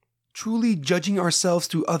Truly judging ourselves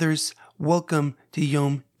through others, welcome to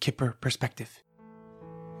Yom Kippur Perspective.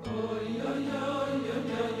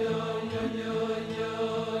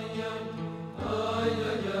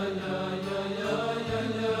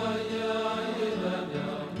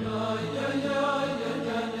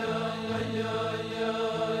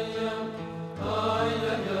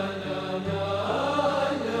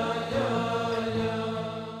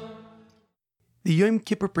 The Yom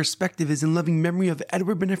Kippur Perspective is in loving memory of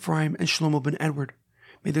Edward ben Ephraim and Shlomo ben Edward.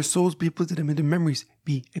 May their souls be uplifted and may their memories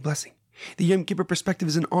be a blessing. The Yom Kippur Perspective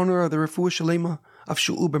is in honor of the Refuah Shalema of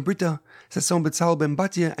Shaul ben Brita, Sasson Betzal ben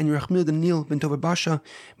Batya, and Yerachmiel Daniel ben Tova Basha.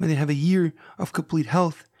 May they have a year of complete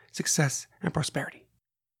health, success, and prosperity.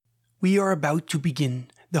 We are about to begin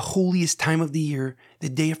the holiest time of the year, the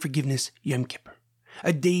Day of Forgiveness, Yom Kippur.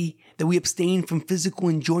 A day that we abstain from physical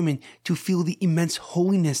enjoyment to feel the immense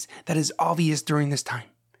holiness that is obvious during this time.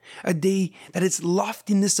 A day that its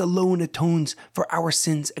loftiness alone atones for our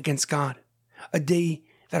sins against God. A day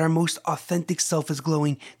that our most authentic self is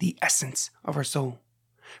glowing the essence of our soul.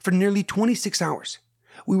 For nearly 26 hours,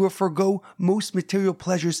 we will forego most material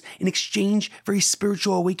pleasures in exchange for a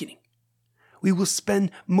spiritual awakening. We will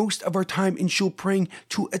spend most of our time in shul praying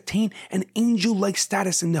to attain an angel-like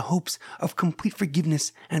status in the hopes of complete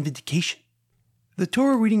forgiveness and vindication. The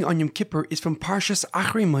Torah reading on Yom Kippur is from Parshas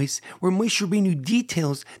Achrei Mos, where Moshe Rabbeinu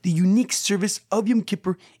details the unique service of Yom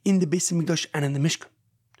Kippur in the Beis Hamikdash and in the Mishkan.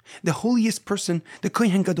 The holiest person, the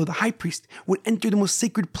Kohen Gadol, the high priest, would enter the most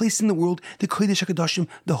sacred place in the world, the Kodesh HaKadoshim,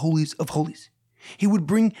 the holies of holies. He would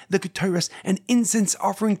bring the Ketores, an incense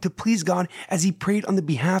offering to please God as he prayed on the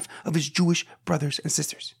behalf of his Jewish brothers and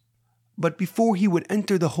sisters. But before he would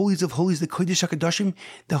enter the holies of holies, the Kodesh HaKadoshim,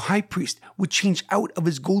 the high priest would change out of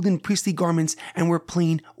his golden priestly garments and wear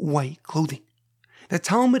plain white clothing. The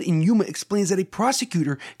Talmud in Yuma explains that a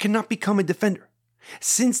prosecutor cannot become a defender,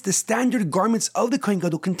 since the standard garments of the Kohen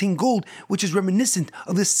Gadol contain gold, which is reminiscent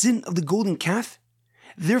of the sin of the golden calf.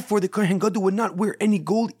 Therefore, the Kohen Gadol would not wear any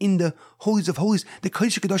gold in the holies of holies, the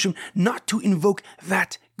Kodesh HaKadoshim, not to invoke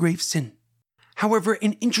that grave sin. However,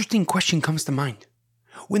 an interesting question comes to mind.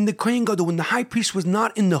 When the Kohen Gadol, when the high priest was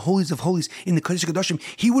not in the holies of holies, in the Kodesh HaKadoshim,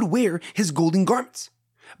 he would wear his golden garments.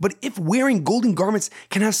 But if wearing golden garments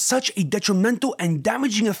can have such a detrimental and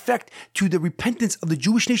damaging effect to the repentance of the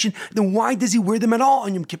Jewish nation, then why does he wear them at all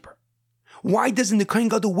on Yom Kippur? Why doesn't the Kohen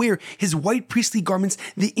Gadol wear his white priestly garments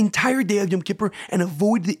the entire day of Yom Kippur and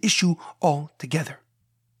avoid the issue altogether?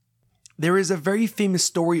 There is a very famous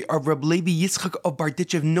story of Reb Levi Yitzchak of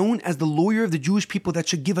Barditchev, known as the lawyer of the Jewish people, that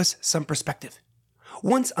should give us some perspective.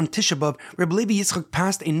 Once on Tisha B'Av, Reb Levi Yitzchak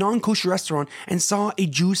passed a non-kosher restaurant and saw a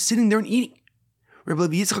Jew sitting there and eating. Reb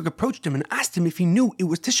Levi Yitzchak approached him and asked him if he knew it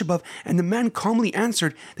was Tisha B'Av, and the man calmly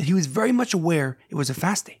answered that he was very much aware it was a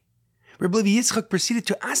fast day. Reb Levi Yitzchak proceeded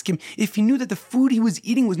to ask him if he knew that the food he was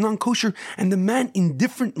eating was non-kosher, and the man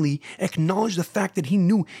indifferently acknowledged the fact that he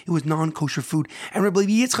knew it was non-kosher food. And Reb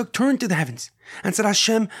Levi Yitzchak turned to the heavens and said,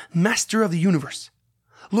 Hashem, master of the universe,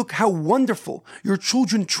 look how wonderful your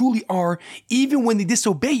children truly are. Even when they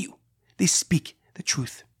disobey you, they speak the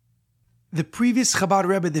truth. The previous Chabad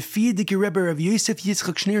Rebbe, the Fiedike Rebbe of Yosef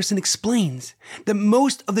Yitzchak Schneerson, explains that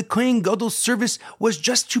most of the Kohen Gadol's service was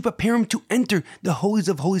just to prepare him to enter the holies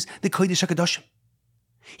of holies, the Kodesh HaKadoshim.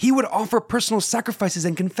 He would offer personal sacrifices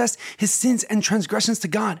and confess his sins and transgressions to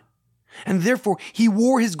God. And therefore, he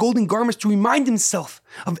wore his golden garments to remind himself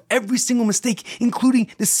of every single mistake, including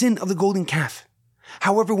the sin of the golden calf.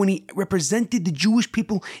 However, when he represented the Jewish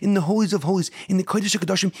people in the holies of holies, in the Kodesh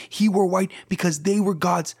HaKadoshim, he wore white because they were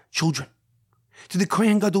God's children. To the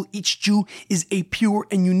Kohen Gadol, each Jew is a pure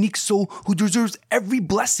and unique soul who deserves every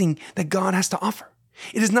blessing that God has to offer.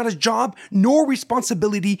 It is not his job nor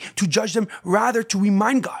responsibility to judge them, rather to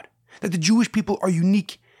remind God that the Jewish people are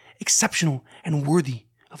unique, exceptional, and worthy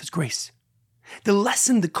of his grace. The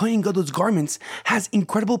lesson, the Kohen Gadol's garments, has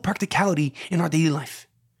incredible practicality in our daily life.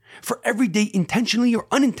 For every day, intentionally or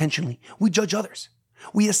unintentionally, we judge others.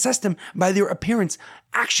 We assess them by their appearance,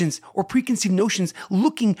 actions, or preconceived notions,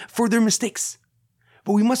 looking for their mistakes.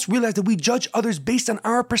 But we must realize that we judge others based on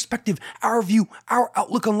our perspective, our view, our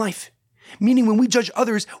outlook on life. Meaning when we judge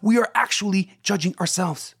others, we are actually judging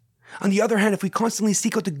ourselves. On the other hand, if we constantly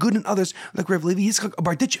seek out the good in others, like Reb Levi Yitzchak of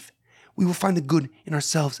Barditchev, we will find the good in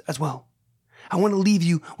ourselves as well. I want to leave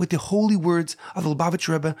you with the holy words of the Lubavitch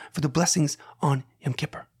Rebbe for the blessings on Yom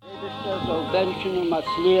Kippur.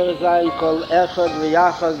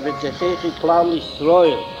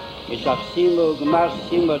 משחסים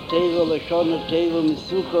וגמרסים בטבע לשון הטבע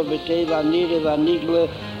מסוכו בטבע הנירי והניגלה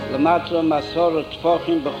למטרה מסורת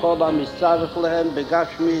תפוחים בכל המצטרף להם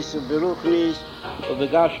בגשמיס וברוכניס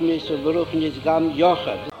ובגשמיס וברוכניס גם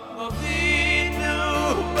יוחד.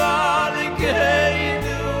 Gehör